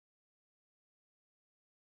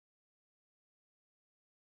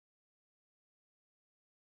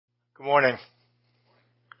Good morning.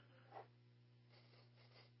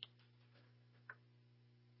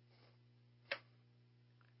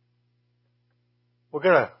 We're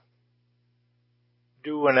going to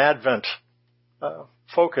do an Advent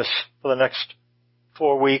focus for the next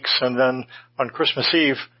 4 weeks, and then on Christmas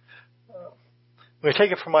Eve, we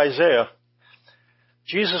take it from Isaiah.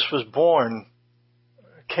 Jesus was born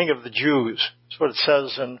King of the Jews. That's what it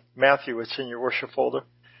says in Matthew. It's in your worship folder.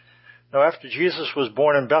 Now, after Jesus was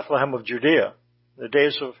born in Bethlehem of Judea, in the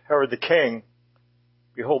days of Herod the king,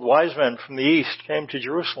 behold, wise men from the east came to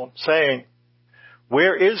Jerusalem, saying,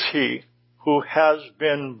 "Where is he who has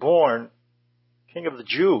been born King of the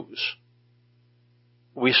Jews?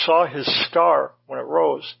 We saw his star when it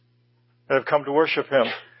rose and have come to worship him."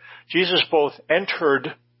 Jesus both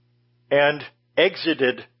entered and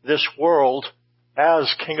exited this world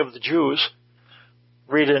as King of the Jews.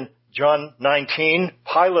 Read in John 19,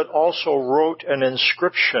 Pilate also wrote an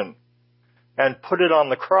inscription and put it on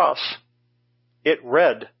the cross. It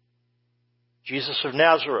read, Jesus of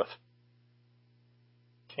Nazareth,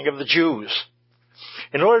 King of the Jews.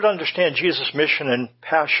 In order to understand Jesus' mission and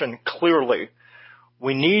passion clearly,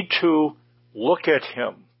 we need to look at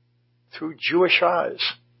him through Jewish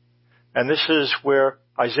eyes. And this is where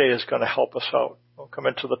Isaiah is going to help us out. We'll come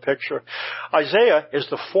into the picture. Isaiah is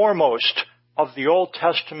the foremost of the Old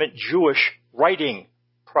Testament Jewish writing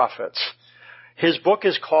prophets. His book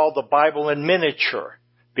is called the Bible in miniature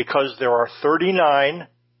because there are 39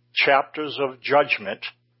 chapters of judgment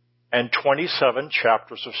and 27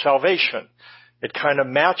 chapters of salvation. It kind of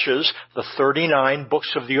matches the 39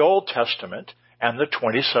 books of the Old Testament and the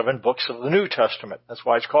 27 books of the New Testament. That's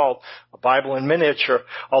why it's called a Bible in miniature.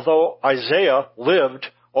 Although Isaiah lived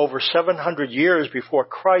over 700 years before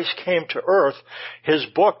Christ came to earth, his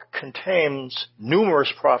book contains numerous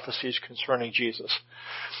prophecies concerning Jesus.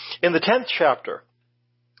 In the 10th chapter,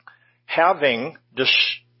 having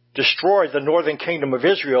destroyed the northern kingdom of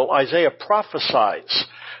Israel, Isaiah prophesies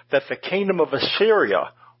that the kingdom of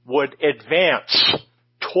Assyria would advance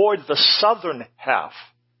toward the southern half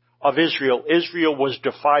of Israel. Israel was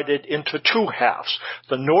divided into two halves.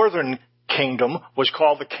 The northern kingdom was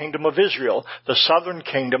called the kingdom of Israel. The southern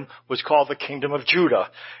kingdom was called the kingdom of Judah.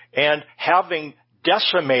 And having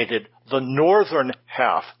decimated the northern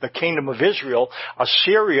half, the kingdom of Israel,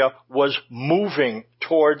 Assyria was moving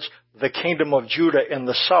towards the kingdom of Judah in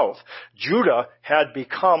the south. Judah had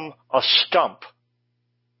become a stump,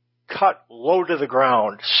 cut low to the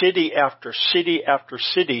ground. City after city after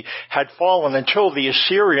city had fallen until the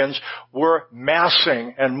Assyrians were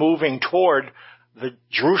massing and moving toward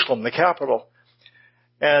Jerusalem, the capital.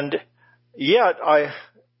 And yet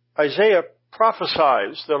Isaiah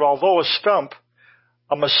prophesies that although a stump,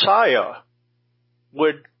 a Messiah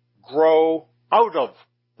would grow out of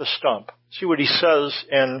the stump. See what he says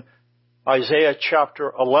in Isaiah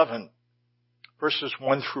chapter 11, verses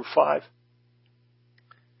 1 through 5.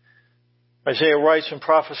 Isaiah writes and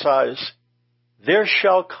prophesies, "There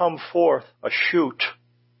shall come forth a shoot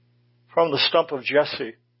from the stump of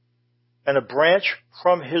Jesse, and a branch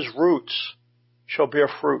from his roots shall bear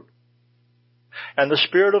fruit. And the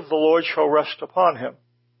Spirit of the Lord shall rest upon him,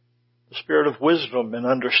 the Spirit of wisdom and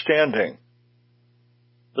understanding,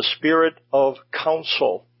 the Spirit of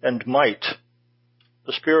counsel and might,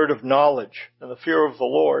 the Spirit of knowledge and the fear of the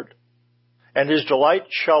Lord. And his delight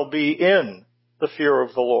shall be in the fear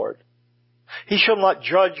of the Lord. He shall not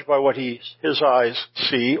judge by what his eyes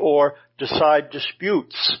see, or decide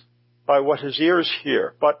disputes by what his ears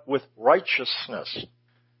hear, but with righteousness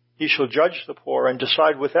he shall judge the poor and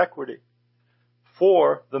decide with equity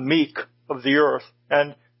for the meek of the earth.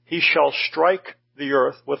 And he shall strike the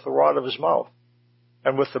earth with the rod of his mouth,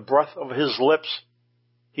 and with the breath of his lips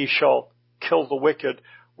he shall kill the wicked.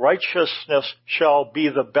 Righteousness shall be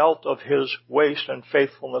the belt of his waist, and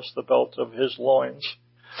faithfulness the belt of his loins."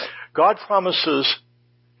 God promises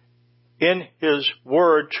in his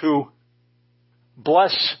word to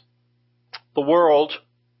bless the world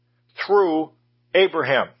through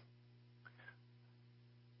Abraham.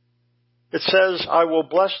 It says, "I will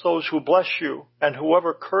bless those who bless you, and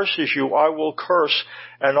whoever curses you I will curse,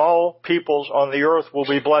 and all peoples on the earth will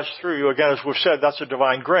be blessed through you." Again, as we've said, that's a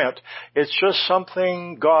divine grant. It's just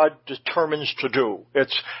something God determines to do.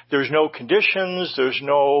 There's no conditions, there's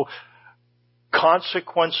no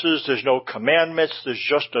consequences, there's no commandments, there's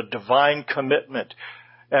just a divine commitment.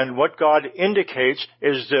 And what God indicates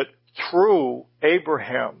is that through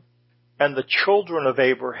Abraham and the children of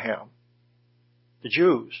Abraham, the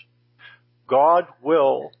Jews, God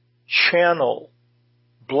will channel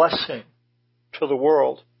blessing to the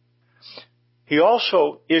world. He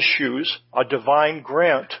also issues a divine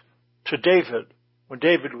grant to David when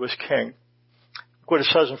David was king. Look what it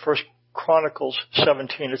says in 1 Chronicles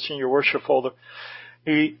 17. It's in your worship folder.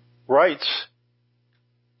 He writes,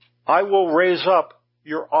 I will raise up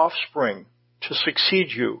your offspring to succeed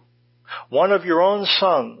you, one of your own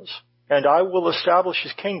sons, and I will establish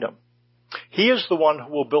his kingdom. He is the one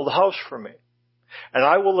who will build a house for me, and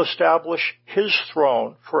I will establish his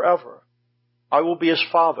throne forever. I will be his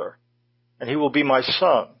father, and he will be my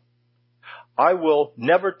son. I will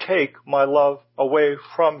never take my love away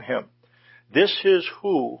from him. This is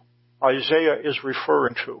who Isaiah is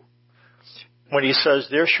referring to when he says,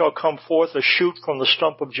 there shall come forth a shoot from the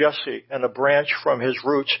stump of Jesse, and a branch from his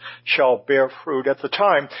roots shall bear fruit. At the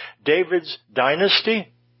time, David's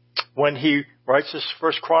dynasty, when he writes this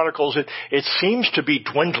First Chronicles, it seems to be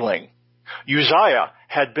dwindling. Uzziah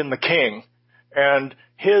had been the king, and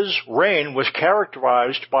his reign was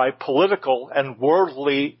characterized by political and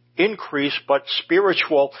worldly increase, but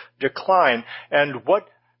spiritual decline. And what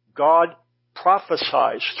God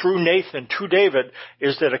prophesies through Nathan to David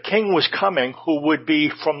is that a king was coming who would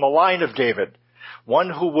be from the line of David, one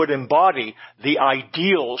who would embody the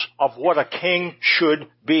ideals of what a king should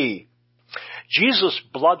be. Jesus'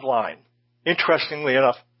 bloodline, interestingly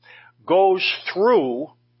enough, goes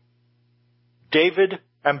through David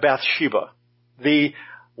and Bathsheba. The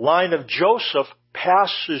line of Joseph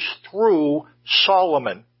passes through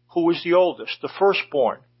Solomon, who was the oldest, the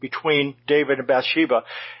firstborn between David and Bathsheba.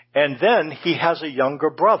 And then he has a younger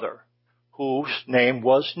brother whose name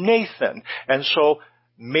was Nathan. And so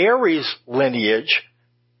Joseph's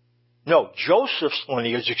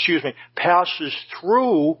lineage, passes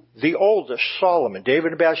through the oldest, Solomon.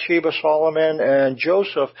 David and Bathsheba, Solomon and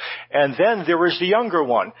Joseph. And then there is the younger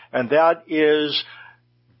one, and that is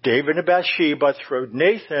David and Bathsheba through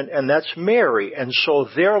Nathan, and that's Mary. And so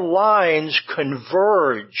their lines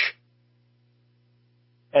converge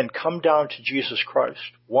and come down to Jesus Christ,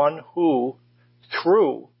 one who,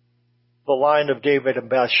 through the line of David and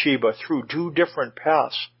Bathsheba, through two different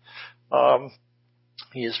paths,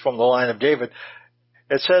 he is from the line of David.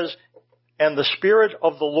 It says, and the Spirit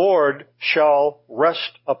of the Lord shall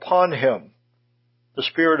rest upon him, the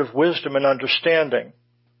Spirit of wisdom and understanding,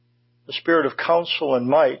 the Spirit of counsel and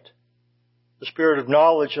might, the Spirit of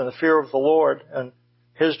knowledge and the fear of the Lord, and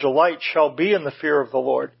his delight shall be in the fear of the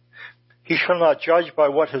Lord. He shall not judge by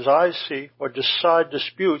what his eyes see, or decide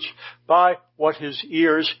disputes by what his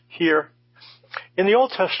ears hear. In the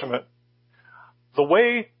Old Testament, the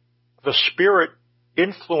way the Spirit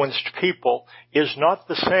influenced people is not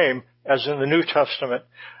the same as in the New Testament.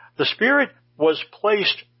 The Spirit was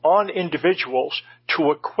placed on individuals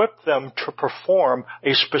to equip them to perform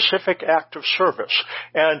a specific act of service,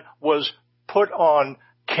 and was put on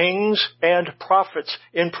kings and prophets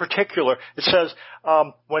in particular. It says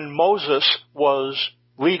when Moses was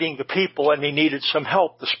leading the people and he needed some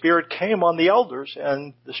help, the Spirit came on the elders,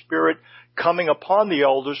 and the Spirit coming upon the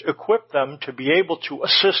elders equipped them to be able to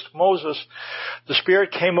assist Moses. The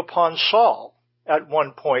Spirit came upon Saul at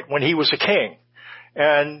one point when he was a king,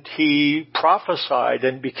 and he prophesied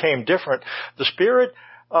and became different. The Spirit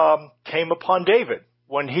came upon David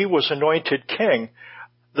when he was anointed king.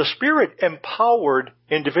 The Spirit empowered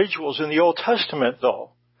individuals in the Old Testament,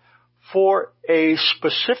 though, for a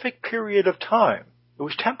specific period of time. It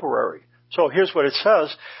was temporary. So here's what it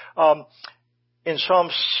says. In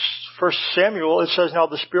Psalms 1 Samuel, it says, now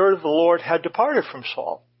the Spirit of the Lord had departed from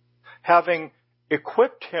Saul, having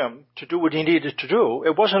equipped him to do what he needed to do.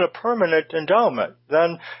 It wasn't a permanent endowment.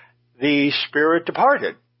 Then the Spirit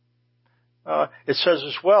departed. It says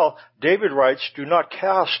as well, David writes, do not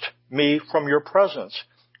cast me from your presence,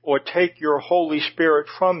 or take your Holy Spirit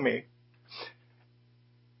from me.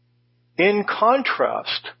 In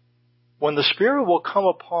contrast, when the Spirit will come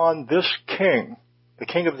upon this king, the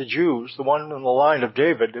King of the Jews, the one in the line of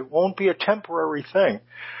David, it won't be a temporary thing.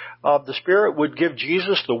 The Spirit would give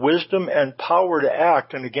Jesus the wisdom and power to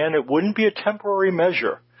act, and again, it wouldn't be a temporary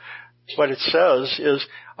measure. What it says is,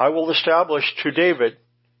 I will establish to David,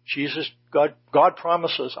 God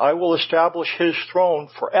promises, I will establish his throne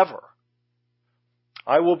forever.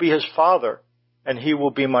 I will be his father, and he will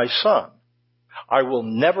be my son. I will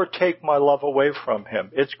never take my love away from him.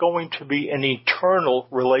 It's going to be an eternal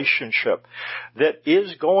relationship that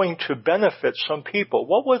is going to benefit some people.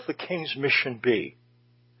 What will the king's mission be?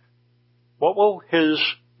 What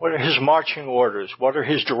are his marching orders? What are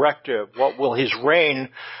his directive? What will his reign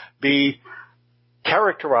be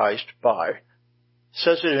characterized by? It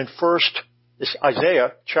says it in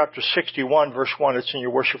Isaiah chapter 61 verse 1. It's in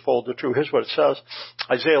your worship folder too. Here's what it says.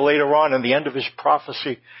 Isaiah later on in the end of his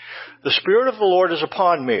prophecy. The Spirit of the Lord is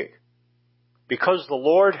upon me, because the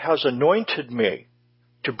Lord has anointed me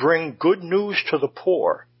to bring good news to the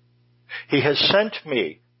poor. He has sent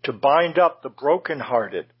me to bind up the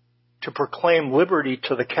brokenhearted, to proclaim liberty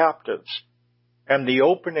to the captives, and the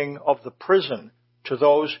opening of the prison to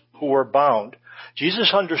those who were bound.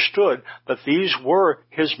 Jesus understood that these were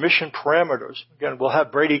his mission parameters. Again, we'll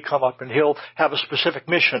have Brady come up and he'll have a specific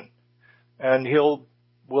mission. And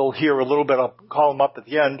we'll hear a little bit, I'll call him up at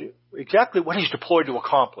the end, exactly what he's deployed to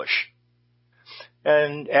accomplish.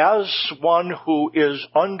 And as one who is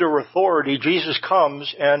under authority, Jesus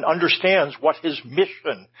comes and understands what his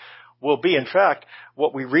mission will be. In fact,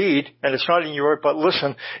 what we read, and it's not in your, but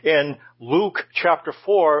listen, in Luke chapter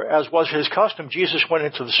 4, as was his custom, Jesus went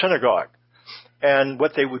into the synagogue. And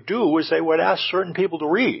what they would do is they would ask certain people to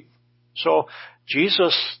read. So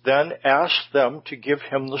Jesus then asked them to give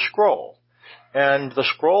him the scroll. And the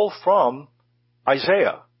scroll from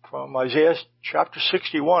Isaiah chapter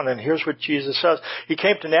 61. And here's what Jesus says. He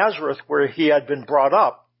came to Nazareth where he had been brought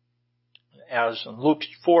up. As in Luke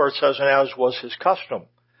 4 it says, and as was his custom.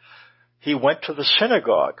 He went to the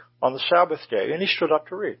synagogue on the Sabbath day and he stood up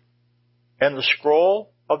to read. And the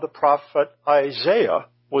scroll of the prophet Isaiah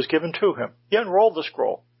was given to him. He unrolled the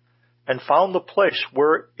scroll and found the place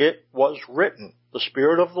where it was written, "The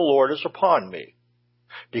Spirit of the Lord is upon me,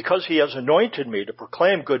 because he has anointed me to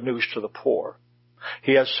proclaim good news to the poor.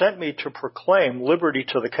 He has sent me to proclaim liberty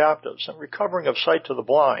to the captives and recovering of sight to the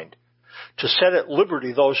blind, to set at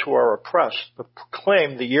liberty those who are oppressed, to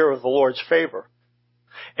proclaim the year of the Lord's favor."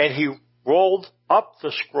 And he rolled up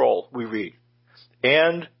the scroll, we read,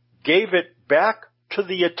 and gave it back to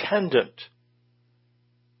the attendant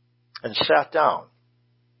and sat down.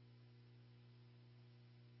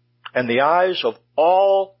 And the eyes of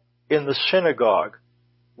all in the synagogue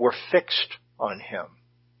were fixed on him.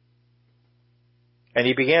 And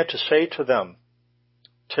he began to say to them,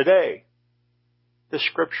 "Today, this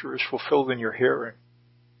scripture is fulfilled in your hearing."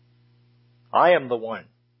 I am the one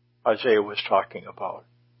Isaiah was talking about.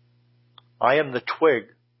 I am the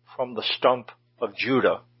twig from the stump of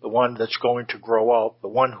Judah, the one that's going to grow out, the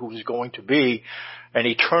one who is going to be an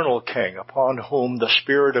eternal king upon whom the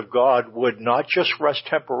Spirit of God would not just rest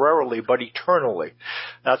temporarily, but eternally.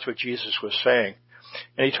 That's what Jesus was saying.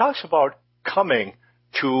 And he talks about coming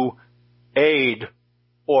to aid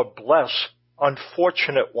or bless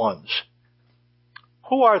unfortunate ones.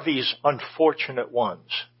 Who are these unfortunate ones?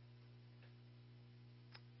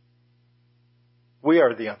 We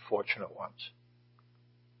are the unfortunate ones.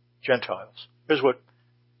 Gentiles. Here's what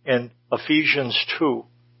in Ephesians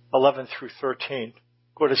 2:11 through 13,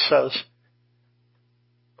 what it says.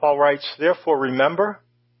 Paul writes, "Therefore remember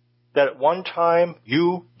that at one time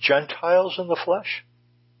you Gentiles in the flesh,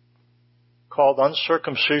 called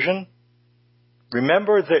uncircumcision,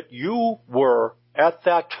 remember that you were at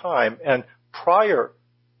that time and prior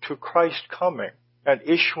to Christ coming and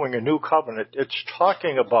issuing a new covenant." It's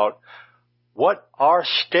talking about what our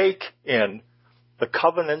stake in the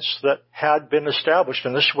covenants that had been established.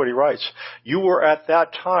 And this is what he writes. "You were at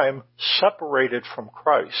that time separated from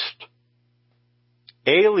Christ,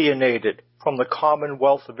 alienated from the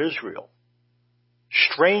commonwealth of Israel,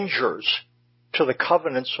 strangers to the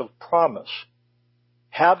covenants of promise,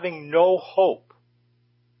 having no hope,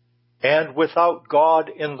 and without God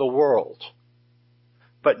in the world.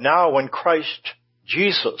 But now in Christ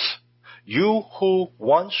Jesus, you who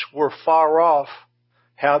once were far off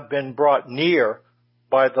have been brought near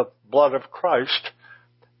by the blood of Christ."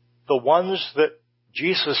 The ones that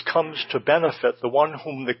Jesus comes to benefit, the one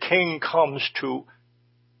whom the King comes to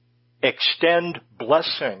extend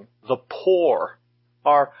blessing, the poor,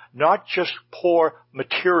 are not just poor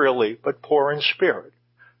materially, but poor in spirit.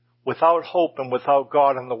 Without hope and without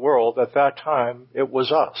God in the world, at that time, it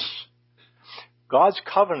was us. God's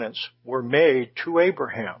covenants were made to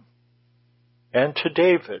Abraham and to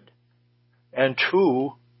David and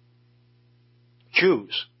to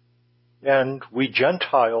Jews. And we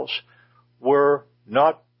Gentiles were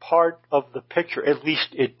not part of the picture. At least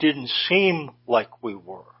it didn't seem like we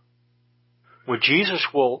were. What Jesus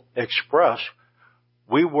will express,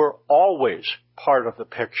 we were always part of the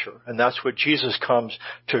picture. And that's what Jesus comes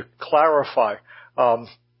to clarify.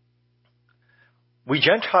 We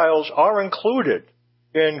Gentiles are included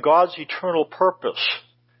in God's eternal purpose.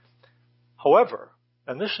 However,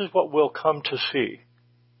 and this is what we'll come to see,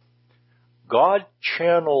 God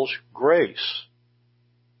channels grace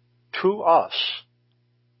to us,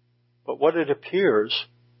 but what it appears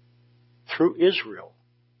through Israel,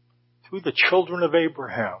 through the children of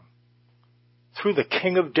Abraham, through the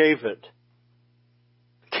King of David,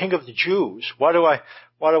 the King of the Jews. Why do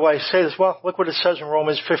I say this? Well, look what it says in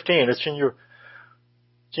Romans 15. It's in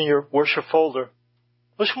your worship folder.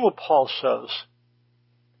 Listen to what Paul says.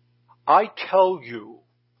 I tell you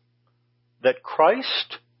that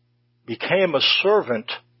Christ became a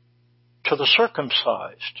servant to the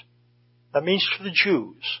circumcised. That means to the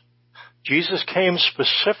Jews. Jesus came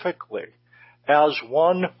specifically as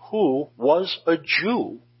one who was a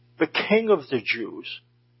Jew, the King of the Jews,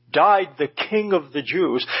 died the King of the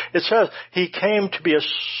Jews. It says he came to be a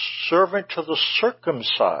servant to the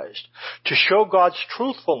circumcised, to show God's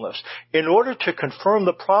truthfulness, in order to confirm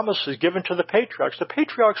the promises given to the patriarchs. The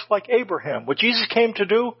patriarchs like Abraham. What Jesus came to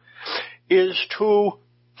do is to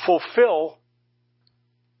fulfill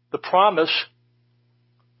the promise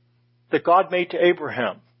that God made to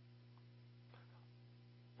Abraham.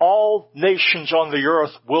 All nations on the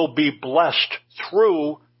earth will be blessed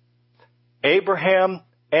through Abraham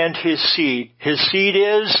and his seed. His seed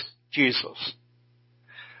is Jesus.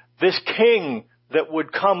 This king that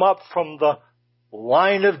would come up from the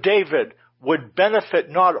line of David would benefit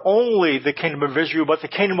not only the kingdom of Israel, but the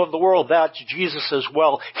kingdom of the world. That's Jesus as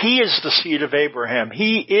well. He is the seed of Abraham.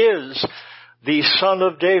 He is the son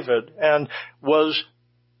of David and was,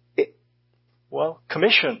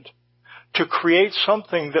 commissioned to create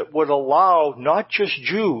something that would allow not just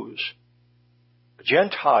Jews, but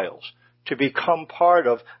Gentiles, to become part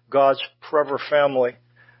of God's forever family.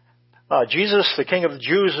 Jesus, the King of the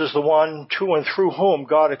Jews, is the one to and through whom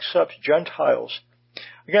God accepts Gentiles.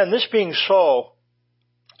 Again, this being so,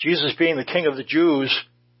 Jesus being the King of the Jews,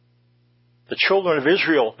 the children of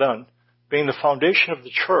Israel then being the foundation of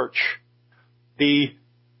the church, the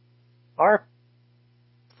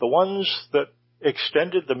ones that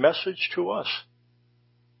extended the message to us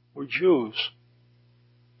were Jews.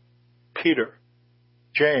 Peter,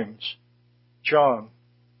 James, John,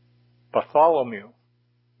 Bartholomew,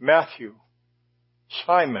 Matthew,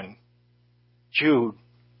 Simon, Jude,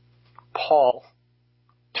 Paul,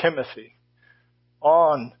 Timothy,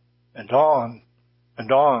 on and on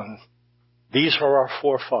and on. These are our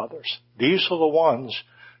forefathers. These are the ones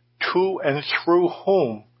to and through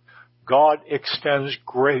whom God extends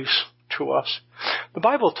grace to us. The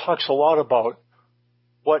Bible talks a lot about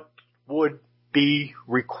what would be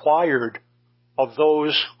required of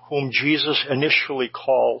those whom Jesus initially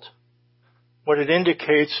called. What it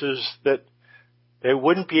indicates is that they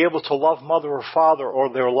wouldn't be able to love mother or father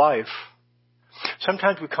or their life.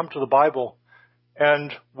 Sometimes we come to the Bible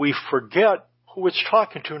and we forget who it's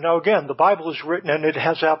talking to. Now again, the Bible is written and it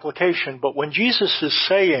has application, but when Jesus is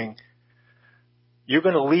saying, you're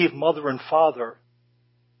going to leave mother and father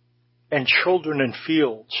and children and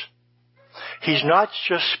fields, he's not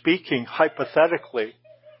just speaking hypothetically.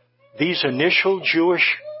 These initial Jewish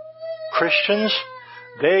Christians,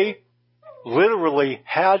 they literally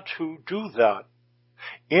had to do that.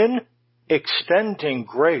 In extending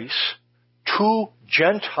grace to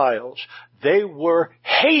Gentiles, they were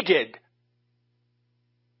hated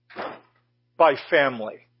by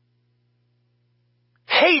family.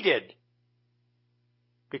 Hated.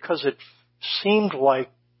 Because it seemed like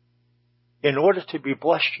in order to be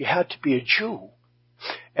blessed, you had to be a Jew.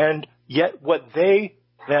 And yet what they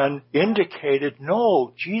then indicated,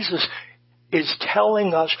 no, Jesus is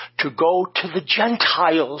telling us to go to the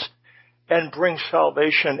Gentiles and bring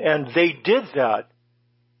salvation. And they did that.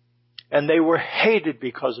 And they were hated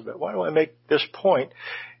because of it. Why do I make this point?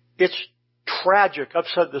 It's tragic. I've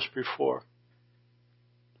said this before.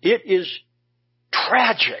 It is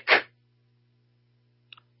tragic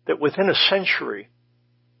that within a century,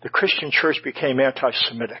 the Christian church became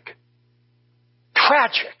anti-Semitic.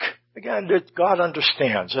 Tragic. Again, God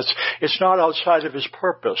understands. It's not outside of his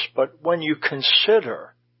purpose. But when you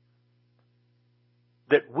consider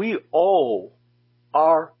that we owe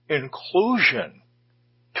our inclusion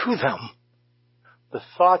to them, the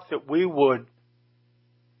thought that we would...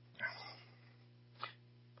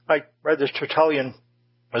 I read this Tertullian,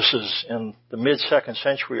 this is in the mid-2nd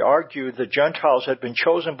century, argued that Gentiles had been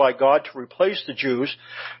chosen by God to replace the Jews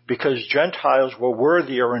because Gentiles were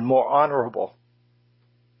worthier and more honorable.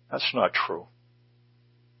 That's not true.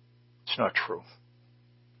 It's not true.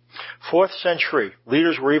 4th century,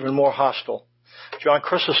 leaders were even more hostile. John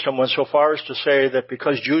Chrysostom went so far as to say that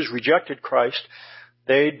because Jews rejected Christ,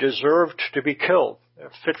 they deserved to be killed.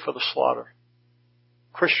 They're fit for the slaughter.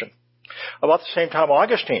 Christian. About the same time,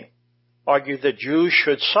 Augustine argued that Jews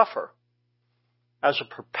should suffer as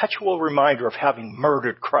a perpetual reminder of having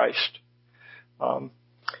murdered Christ.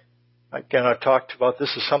 Again, I've talked about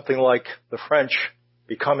this as something like the French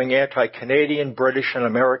becoming anti-Canadian, British, and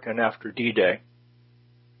American after D-Day.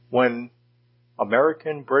 When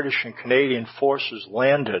American, British, and Canadian forces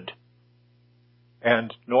landed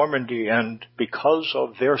and Normandy, and because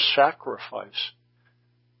of their sacrifice,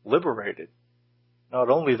 liberated not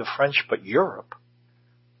only the French but Europe,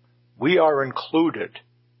 We are included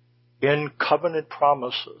in covenant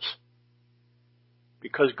promises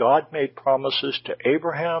because God made promises to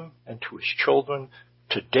Abraham and to his children,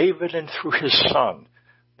 to David and through his son,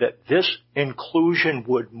 that this inclusion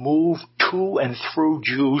would move to and through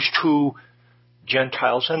Jews to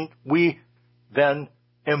Gentiles. And we then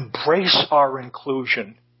embrace our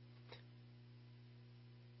inclusion.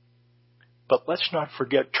 But let's not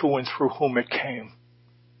forget to and through whom it came.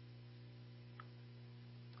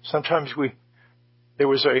 Sometimes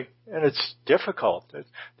and it's difficult.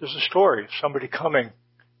 There's a story of somebody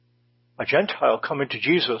a Gentile coming to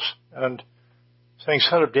Jesus and saying,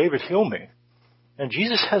 Son of David, heal me. And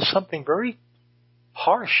Jesus has something very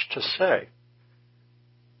harsh to say.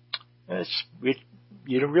 And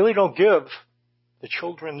you really don't give the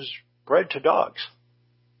children's bread to dogs.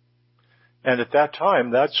 And at that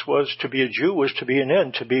time, to be a Jew was to be an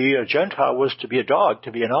in, to be a Gentile was to be a dog,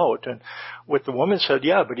 to be an out. And what the woman said,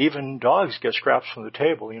 yeah, but even dogs get scraps from the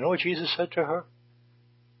table. You know what Jesus said to her?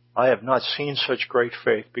 I have not seen such great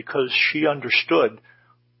faith, because she understood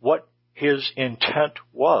what his intent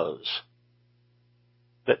was,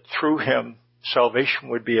 that through him salvation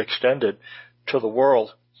would be extended to the world.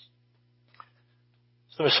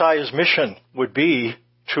 The Messiah's mission would be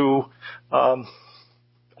to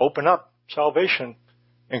open up salvation,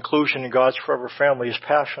 inclusion in God's forever family, his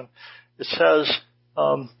passion. It says,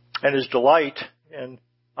 and his delight in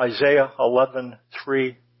Isaiah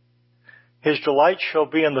 11:3, his delight shall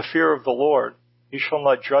be in the fear of the Lord. He shall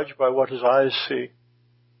not judge by what his eyes see,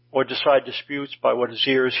 or decide disputes by what his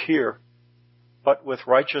ears hear. But with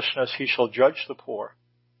righteousness he shall judge the poor,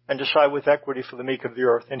 and decide with equity for the meek of the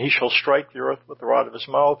earth. And he shall strike the earth with the rod of his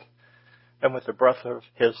mouth, and with the breath of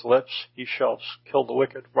his lips he shall kill the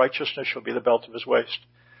wicked. Righteousness shall be the belt of his waist,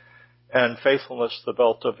 and faithfulness the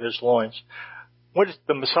belt of his loins. What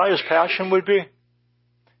the Messiah's passion would be?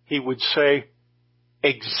 He would say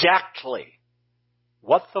exactly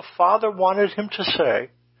what the Father wanted him to say,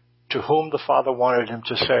 to whom the Father wanted him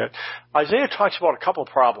to say it. Isaiah talks about a couple of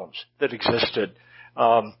problems that existed.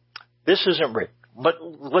 This isn't written, but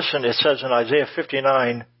listen, it says in Isaiah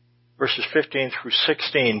 59, verses 15 through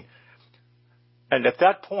 16, and at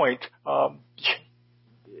that point,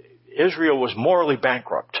 Israel was morally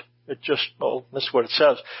bankrupt. This is what it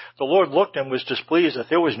says. The Lord looked and was displeased that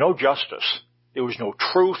there was no justice. There was no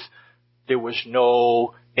truth. There was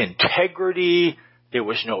no integrity. There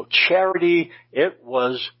was no charity. It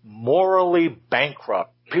was morally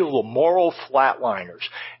bankrupt. People were moral flatliners.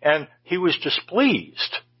 And he was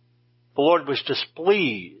displeased. The Lord was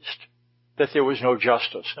displeased that there was no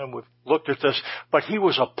justice. And we've looked at this, but he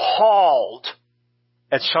was appalled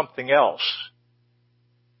at something else.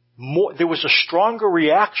 There was a stronger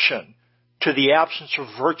reaction to the absence of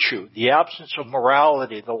virtue, the absence of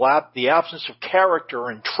morality, the absence of character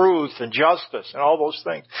and truth and justice and all those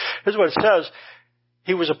things. Here's what it says.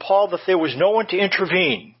 He was appalled that there was no one to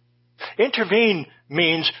intervene. Intervene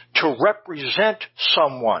means to represent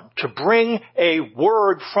someone, to bring a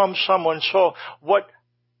word from someone. So what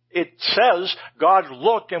it says, God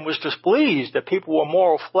looked and was displeased that people were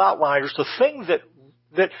moral flatliners. The thing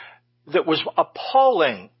that was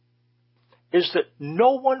appalling is that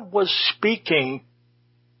no one was speaking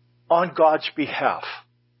on God's behalf.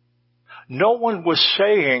 No one was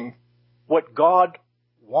saying what God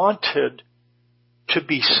wanted to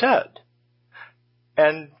be said.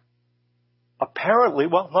 And apparently,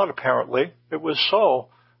 well, not apparently, it was so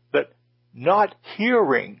that not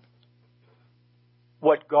hearing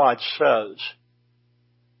what God says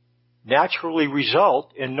naturally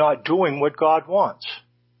result in not doing what God wants.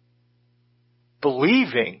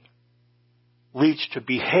 Believing leads to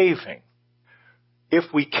behaving. If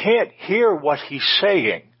we can't hear what he's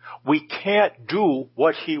saying, we can't do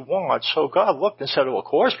what he wants. So God looked and said, well, of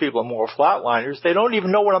course people are more flatliners. They don't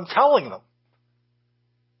even know what I'm telling them.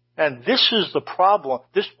 And this is the problem.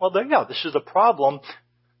 This is the problem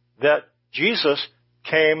that Jesus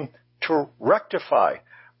came to rectify.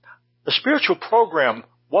 The spiritual program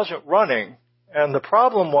wasn't running, and the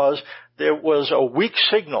problem was there was a weak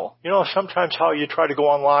signal. You know, sometimes how you try to go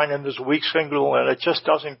online and there's a weak signal and it just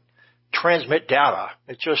doesn't transmit data.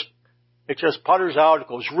 It just putters out. It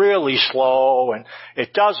goes really slow and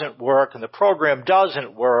it doesn't work and the program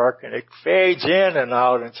doesn't work and it fades in and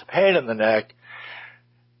out and it's a pain in the neck.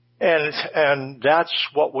 And that's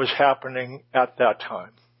what was happening at that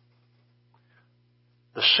time.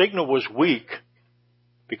 The signal was weak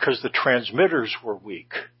because the transmitters were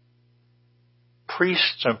weak.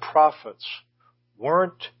 Priests and prophets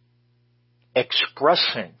weren't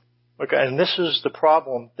expressing. Okay, and this is the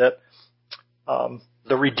problem that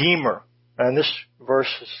the Redeemer, and this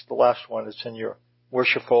verse is the last one that's in your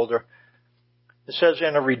worship folder. It says,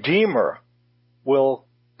 and a Redeemer will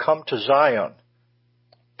come to Zion,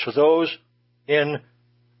 to those in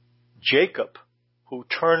Jacob who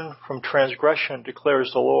turn from transgression,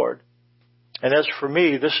 declares the Lord. And as for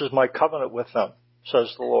me, this is my covenant with them,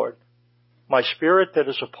 says the Lord. My spirit that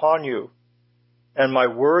is upon you, and my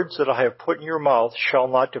words that I have put in your mouth shall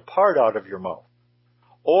not depart out of your mouth,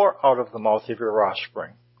 or out of the mouth of your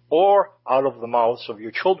offspring, or out of the mouths of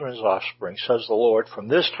your children's offspring, says the Lord, from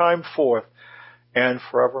this time forth and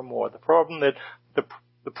forevermore. The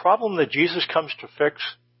problem that Jesus comes to fix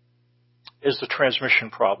is the transmission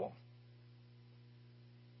problem.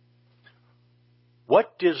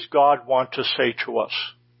 What does God want to say to us?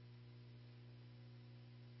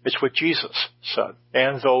 It's what Jesus said,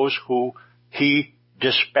 and those who he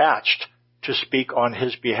dispatched to speak on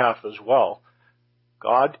his behalf as well.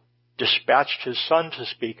 God dispatched his son to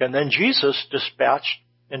speak, and then Jesus dispatched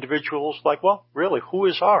individuals like, well, really, who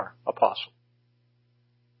is our apostle?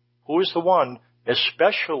 Who is the one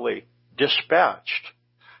especially dispatched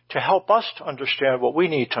to help us to understand what we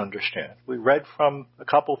need to understand? We read from a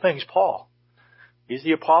couple things. Paul, he's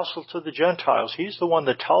the apostle to the Gentiles. He's the one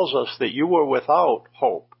that tells us that you were without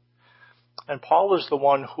hope. And Paul is the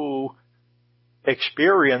one who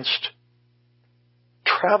experienced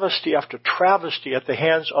travesty after travesty at the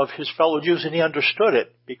hands of his fellow Jews, and he understood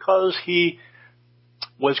it because he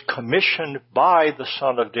was commissioned by the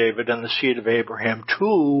Son of David and the seed of Abraham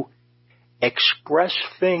to express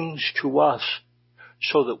things to us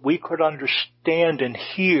so that we could understand and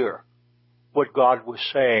hear what God was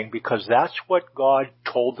saying, because that's what God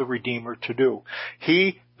told the Redeemer to do.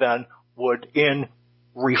 He then would, in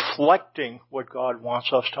reflecting what God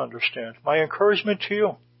wants us to understand. My encouragement to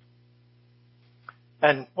you,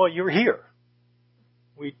 and, well, you're here.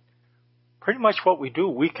 Pretty much what we do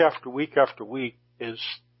week after week after week is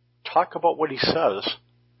talk about what he says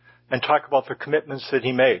and talk about the commitments that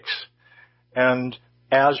he makes. And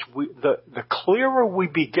as the clearer we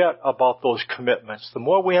beget about those commitments, the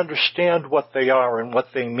more we understand what they are and what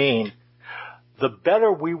they mean, the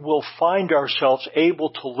better we will find ourselves able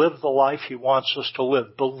to live the life he wants us to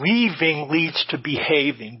live. Believing leads to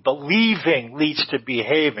behaving. Believing leads to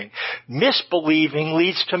behaving. Misbelieving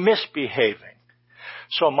leads to misbehaving.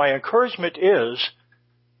 So my encouragement is,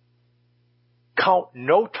 count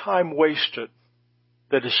no time wasted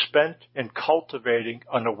that is spent in cultivating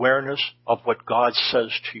an awareness of what God says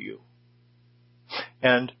to you.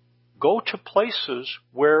 And go to places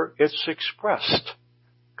where it's expressed.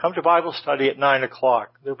 Come to Bible study at 9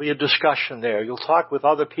 o'clock. There'll be a discussion there. You'll talk with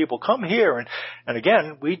other people. Come here. And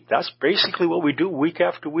again, that's basically what we do week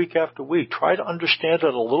after week after week. Try to understand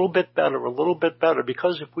it a little bit better,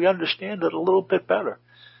 because if we understand it a little bit better,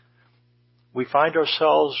 we find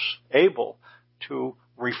ourselves able to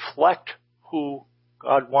reflect who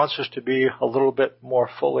God wants us to be a little bit more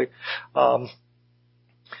fully. God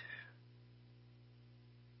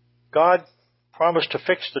promised to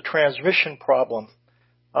fix the transmission problem.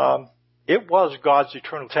 It was God's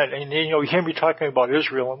eternal intent. And, you hear me talking about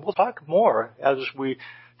Israel, and we'll talk more as we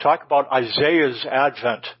talk about Isaiah's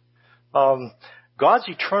advent. God's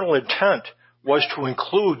eternal intent was to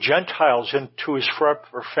include Gentiles into his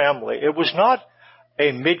forever family. It was not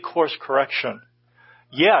a mid-course correction.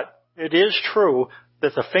 Yet, it is true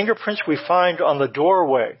that the fingerprints we find on the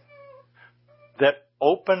doorway that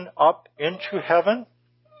open up into heaven,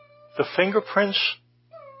 the fingerprints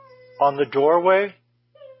on the doorway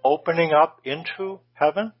opening up into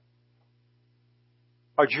heaven,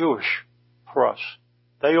 are Jewish for us.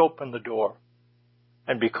 They opened the door.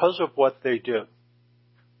 And because of what they did,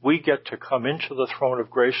 we get to come into the throne of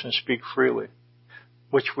grace and speak freely,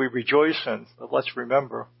 which we rejoice in. But let's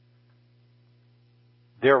remember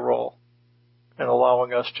their role in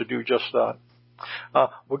allowing us to do just that.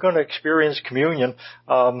 We're going to experience communion.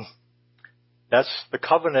 That's the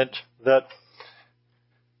covenant that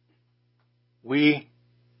we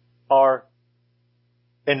are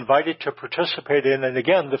invited to participate in. And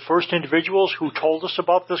again, the first individuals who told us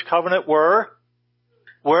about this covenant were?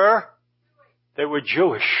 They were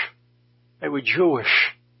Jewish. They were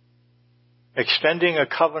Jewish. Extending a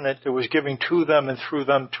covenant that was given to them and through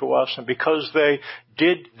them to us. And because they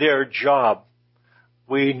did their job,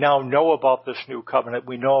 we now know about this new covenant.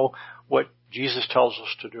 We know what Jesus tells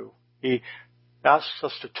us to do. He asks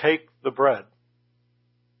us to take the bread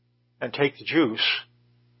and take the juice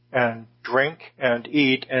and drink and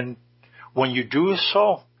eat. And when you do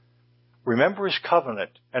so, remember his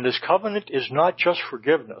covenant. And his covenant is not just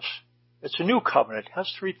forgiveness. It's a new covenant. It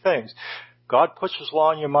has three things. God puts his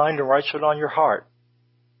law in your mind and writes it on your heart.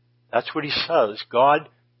 That's what he says. God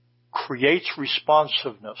creates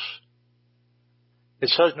responsiveness. It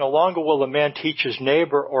says, no longer will a man teach his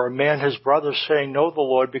neighbor or a man his brother, saying, know the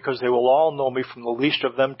Lord, because they will all know me, from the least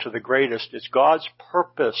of them to the greatest. It's God's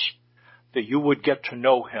purpose that you would get to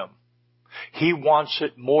know him. He wants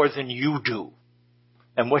it more than you do.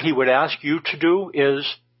 And what he would ask you to do is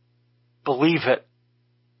believe it.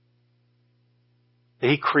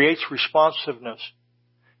 He creates responsiveness.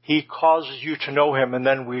 He causes you to know him. And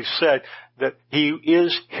then we've said that he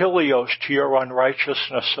is Helios to your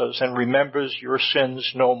unrighteousnesses and remembers your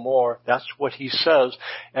sins no more. That's what he says,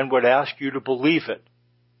 and would ask you to believe it.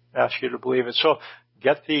 Ask you to believe it. So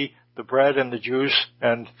get the bread and the juice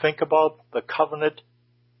and think about the covenant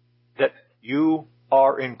that you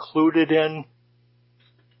are included in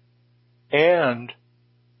and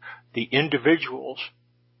the individuals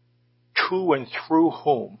to and through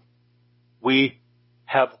whom we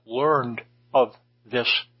have learned of this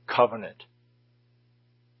covenant.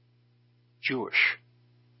 Jewish.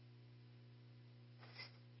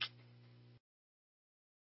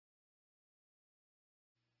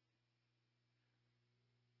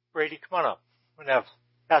 Brady, come on up. I'm going to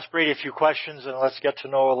ask Brady a few questions, and let's get to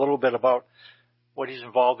know a little bit about what he's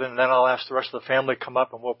involved in, and then I'll ask the rest of the family to come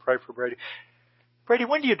up and we'll pray for Brady. Brady,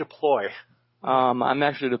 when do you deploy? I'm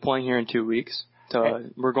actually deploying here in 2 weeks.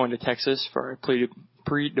 We're going to Texas for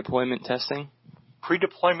pre-deployment testing.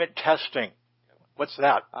 Pre-deployment testing. What's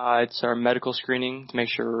that? It's our medical screening to make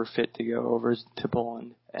sure we're fit to go over to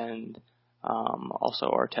Poland, and also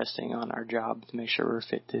our testing on our job to make sure we're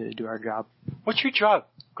fit to do our job. What's your job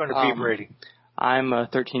going to be, Brady? I'm a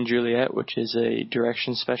 13 Juliet, which is a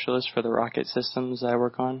direction specialist for the rocket systems I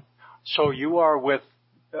work on. So you are with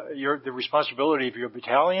the responsibility of your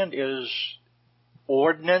battalion is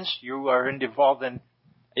ordnance. You are involved in...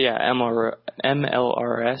 Yeah,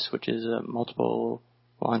 MLRS, which is a multiple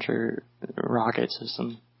launcher rocket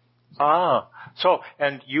system. So,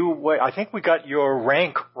 and I think we got your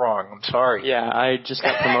rank wrong. I'm sorry. Yeah, I just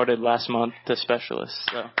got promoted last month to specialist,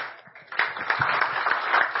 so.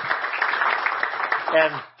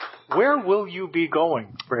 And where will you be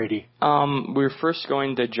going, Brady? We're first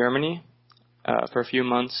going to Germany for a few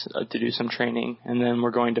months to do some training, and then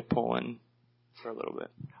we're going to Poland for a little bit.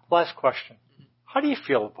 Last question. How do you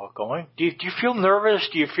feel about going? Do you feel nervous?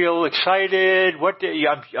 Do you feel excited?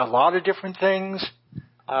 A lot of different things?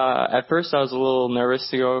 At first I was a little nervous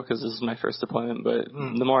to go because this is my first deployment, but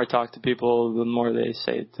the more I talk to people, the more they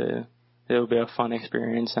say it'll be a fun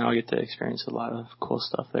experience, and I'll get to experience a lot of cool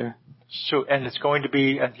stuff there. So, and it's going to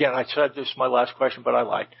be, again, I said this is my last question, but I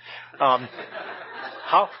lied.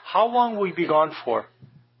 How long will you be gone for?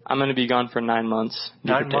 I'm going to be gone for 9 months.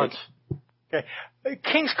 9 months. Okay.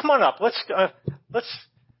 Kings, come on up. I'm going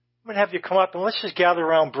to have you come up and let's just gather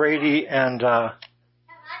around Brady and, come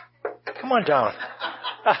on down.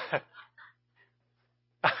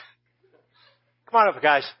 Come on up,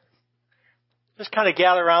 guys. Just kind of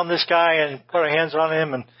gather around this guy and put our hands on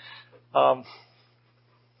him and,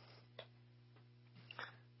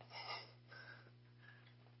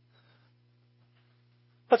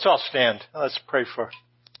 let's all stand. Let's pray for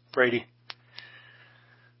Brady.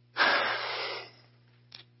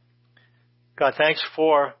 God, thanks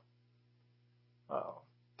for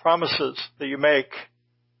promises that you make.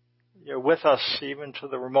 You're with us even to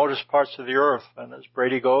the remotest parts of the earth. And as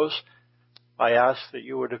Brady goes, I ask that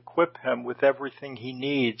you would equip him with everything he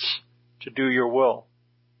needs to do your will.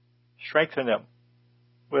 Strengthen him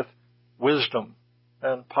with wisdom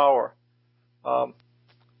and power,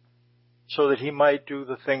 so that he might do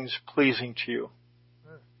the things pleasing to you.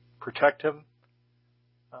 Protect him.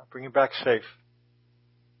 Bring him back safe.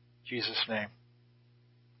 In Jesus' name.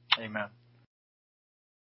 Amen.